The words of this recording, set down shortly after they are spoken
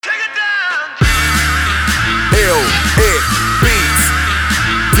Real It Beats,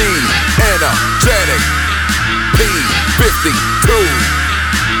 D Energetic P52.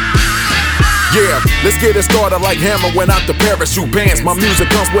 Yeah, let's get it started like Hammer went out the parachute bands. My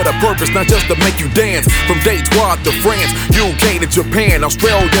music comes with a purpose, not just to make you dance. From Detroit to France, UK to Japan,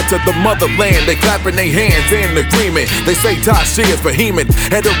 Australia to the motherland, they clapping their hands in agreement. They say Tasherre is vehement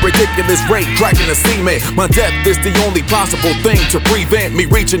at a ridiculous rate, cracking the cement. My death is the only possible thing to prevent me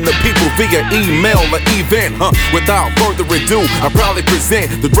reaching the people via email or event. Without further ado, I proudly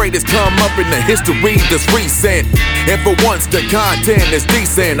present the greatest come up in the history that's recent. And for once the content is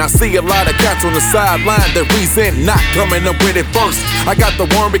decent. I see a lot of cats on the sideline that resent not coming up with it first. I got the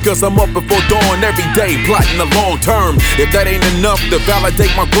worm because I'm up before dawn every day, plotting the long term. If that ain't enough to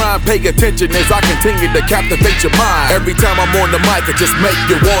validate my grind, pay attention as I continue to captivate your mind. Every time I'm on the mic, I just make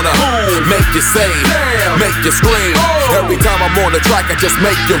you wanna make you say, make you scream. Every time I'm on the track, I just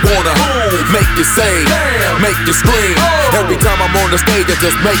make you wanna make you say, make you scream. Every time I'm on the stage, I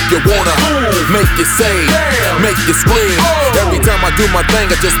just make you wanna make you say, make you scream. Every time I do my thing,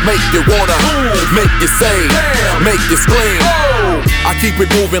 I just make you wanna make you say, make you scream. I keep it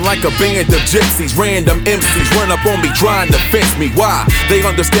moving like a band of gypsies. Random MCs run up on me trying to fence me. Why? They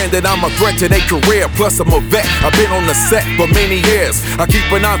understand that I'm a threat to their career. Plus I'm a vet, I've been on the set for many years. I keep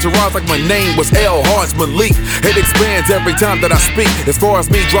an entourage like my name was L. Hards Malik. It expands every time that I speak. As far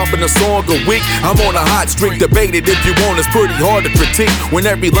as me dropping a song a week, I'm on a hot streak. Debated if you want, it's pretty hard to critique when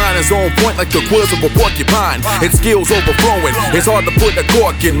every line is on point like the quiz of a porcupine. It's skills overflowing, it's hard to put a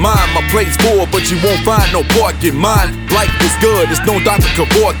cork in mine. My plate's full, but you won't find no pork in mine. Life is good, there's no Dr.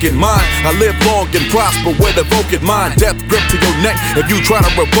 Kavork in mine. I live long and prosper with a broken mind. Death grip to your neck if you try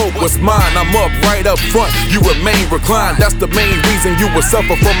to revoke what's mine. I'm up right up front, you remain reclined. That's the main reason you will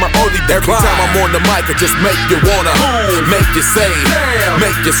suffer from an early decline. Every time I'm on the mic, I just make you wanna make you say,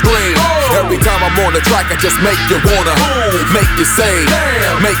 make you scream. Every time I'm on the track, I just make you wanna make you say,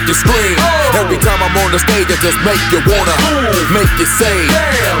 make you scream. Every time I'm on the stage, I just make you wanna make you say,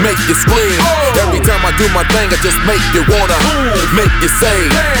 make you scream. Every time I do my thing, I just make you wanna make you say,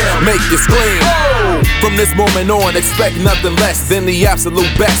 make you scream. From this moment on, expect nothing less than the absolute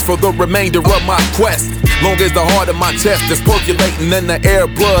best for the remainder of my quest. Long as the heart of my chest is percolating and the air,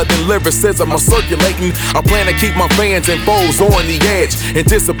 blood, and lyricism are circulating, I plan to keep my fans and foes on the edge,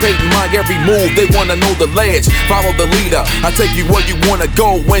 anticipating my every move. They wanna know the ledge, follow the leader. I take you where you wanna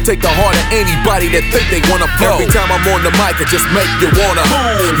go and take the heart of anybody that think they wanna flow. Every time I'm on the mic, I just make you wanna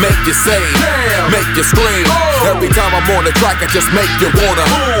make you say, make you scream. Every time I'm on the track, I just make you wanna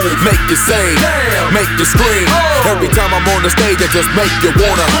make you say, make you scream. Every time I'm on the stage, I just make you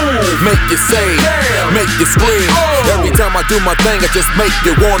wanna make you say, make you scream. Every time I do my thing, I just make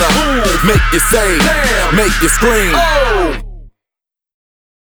you wanna make you say, make you scream.